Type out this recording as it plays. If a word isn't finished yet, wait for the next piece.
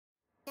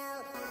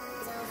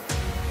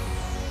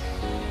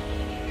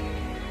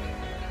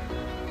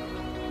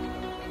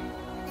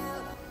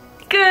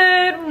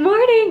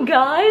Hey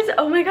guys,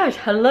 oh my gosh,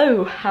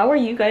 hello, how are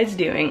you guys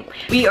doing?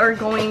 We are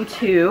going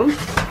to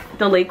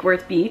the Lake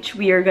Worth Beach.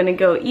 We are gonna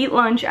go eat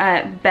lunch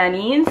at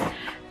Benny's,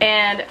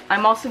 and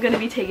I'm also gonna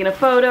be taking a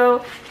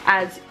photo,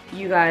 as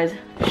you guys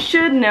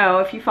should know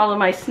if you follow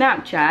my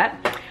Snapchat,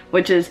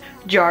 which is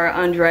Jara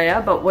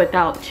Andrea, but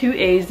without 2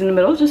 A's in the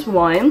middle, just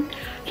one.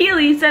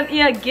 Healy sent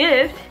me a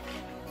gift.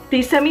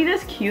 They sent me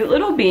this cute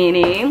little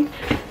beanie.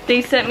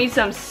 They sent me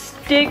some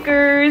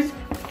stickers,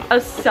 a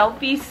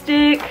selfie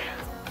stick,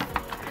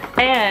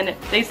 and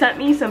they sent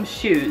me some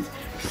shoes.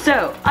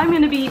 So I'm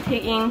gonna be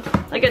taking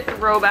like a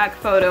throwback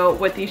photo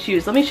with these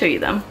shoes. Let me show you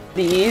them.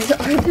 These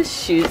are the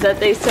shoes that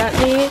they sent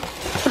me.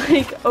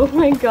 Like, oh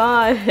my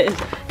god.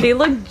 They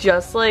look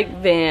just like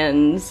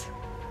Vans,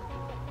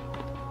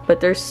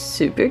 but they're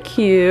super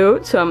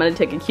cute. So I'm gonna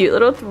take a cute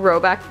little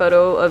throwback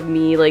photo of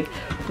me like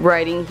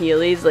riding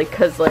Heelys, like,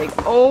 cause like,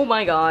 oh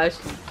my gosh,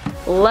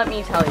 let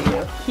me tell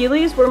you,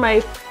 Heelys were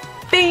my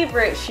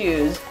favorite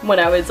shoes when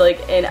I was like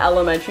in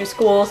elementary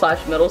school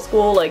 / middle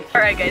school. Like,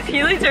 alright guys,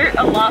 Heelys are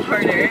a lot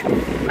harder.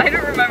 I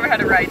don't remember how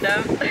to ride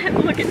them.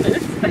 Look at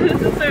this. This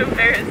is so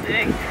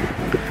embarrassing.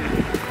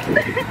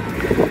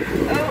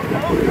 oh.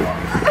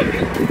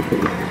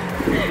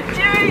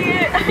 Doing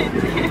it.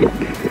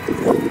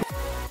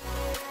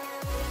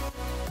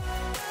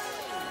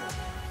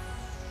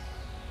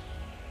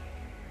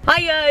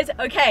 Hi guys,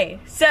 okay,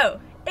 so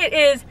it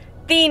is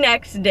the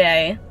next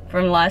day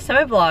from the last time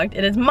I vlogged.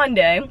 It is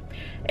Monday,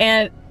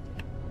 and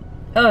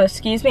oh,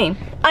 excuse me.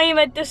 I am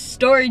at the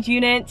storage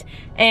unit,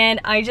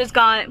 and I just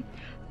got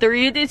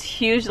 3 of these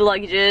huge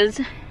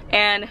luggages,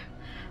 and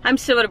I'm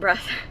so out of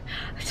breath.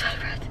 I'm so out of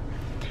breath.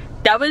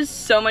 That was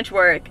so much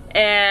work,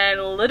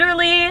 and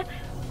literally,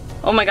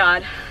 oh my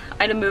god,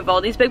 I had to move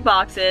all these big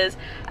boxes,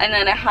 and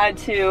then I had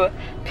to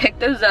pick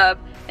those up,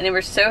 and they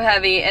were so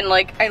heavy, and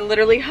like I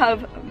literally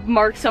have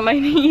marks on my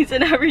knees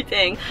and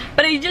everything.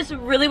 But I just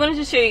really wanted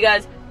to show you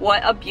guys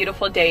what a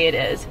beautiful day it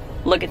is.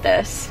 Look at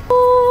this.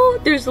 Oh,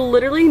 there's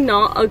literally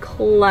not a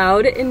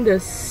cloud in the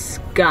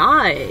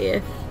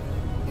sky.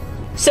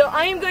 So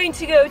I am going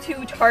to go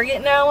to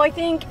Target now, I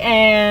think,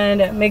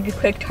 and make a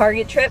quick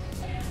Target trip.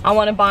 I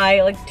want to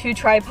buy like 2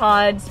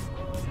 tripods.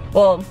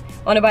 Well,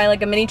 I want to buy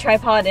like a mini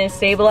tripod and a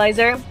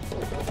stabilizer.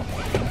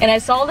 And I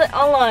saw it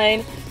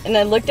online, and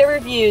I looked at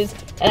reviews,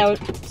 and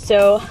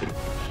so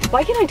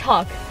why can't I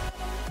talk?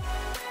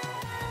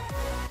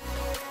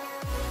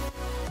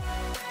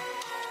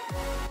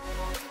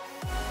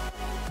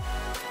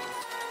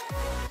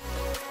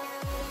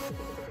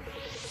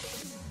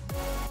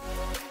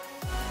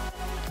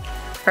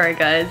 Alright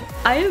guys,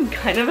 I am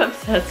kind of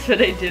obsessed with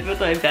what I did with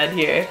my bed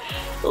here.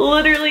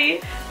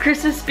 Literally,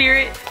 Christmas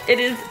spirit, it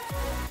is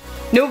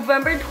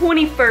November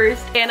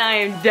 21st and I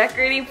am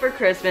decorating for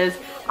Christmas.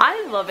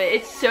 I love it.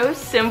 It's so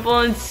simple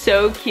and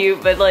so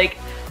cute, but like,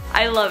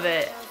 I love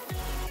it.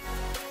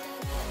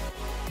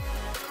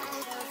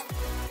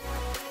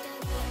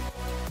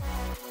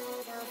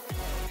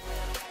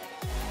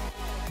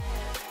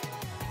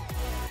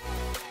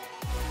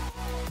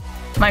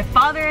 My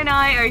father and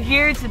I are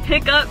here to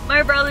pick up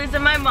my brothers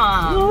and my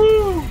mom.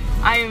 Woo!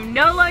 I am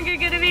no longer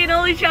gonna be an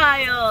only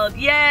child.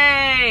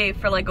 Yay!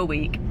 For like a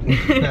week.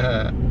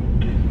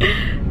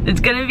 It's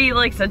gonna be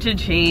like such a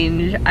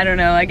change. I don't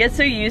know, I get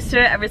so used to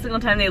it. Every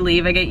single time they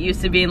leave, I get used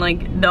to being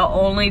like the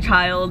only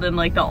child and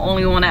like the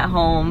only one at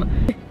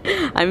home.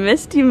 I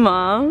missed you,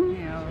 Mom.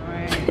 Yeah,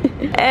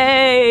 right.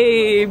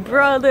 Hey,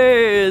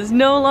 brothers,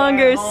 no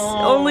longer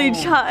only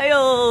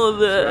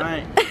child. That's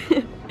right.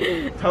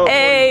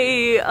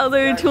 Hey,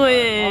 other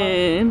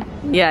twin.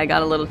 Yeah, I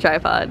got a little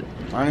tripod.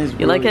 Mine is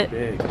you like it?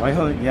 Big.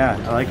 Yeah,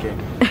 I like it.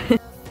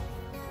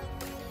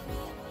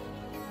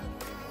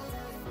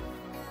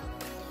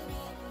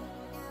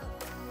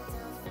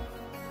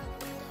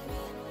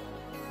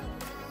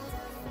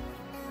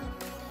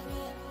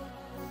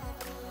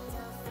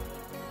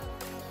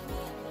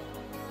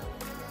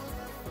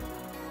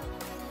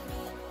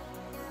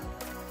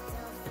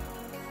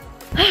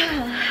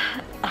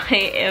 I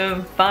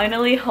am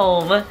finally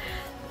home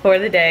for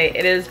the day.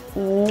 It is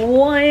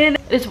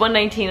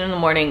 1:19 in the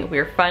morning.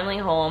 We're finally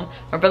home.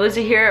 My brothers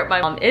are here, my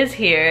mom is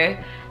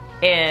here,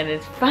 and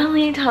it's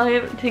finally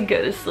time to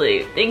go to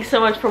sleep. Thanks so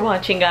much for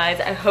watching, guys.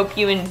 I hope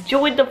you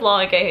enjoyed the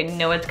vlog. I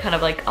know it's kind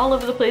of like all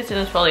over the place and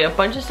it's probably a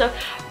bunch of stuff,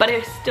 but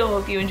I still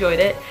hope you enjoyed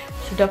it.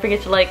 So don't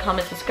forget to like,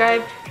 comment,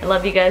 subscribe. I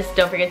love you guys.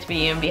 Don't forget to be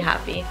you and be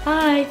happy.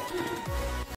 Bye.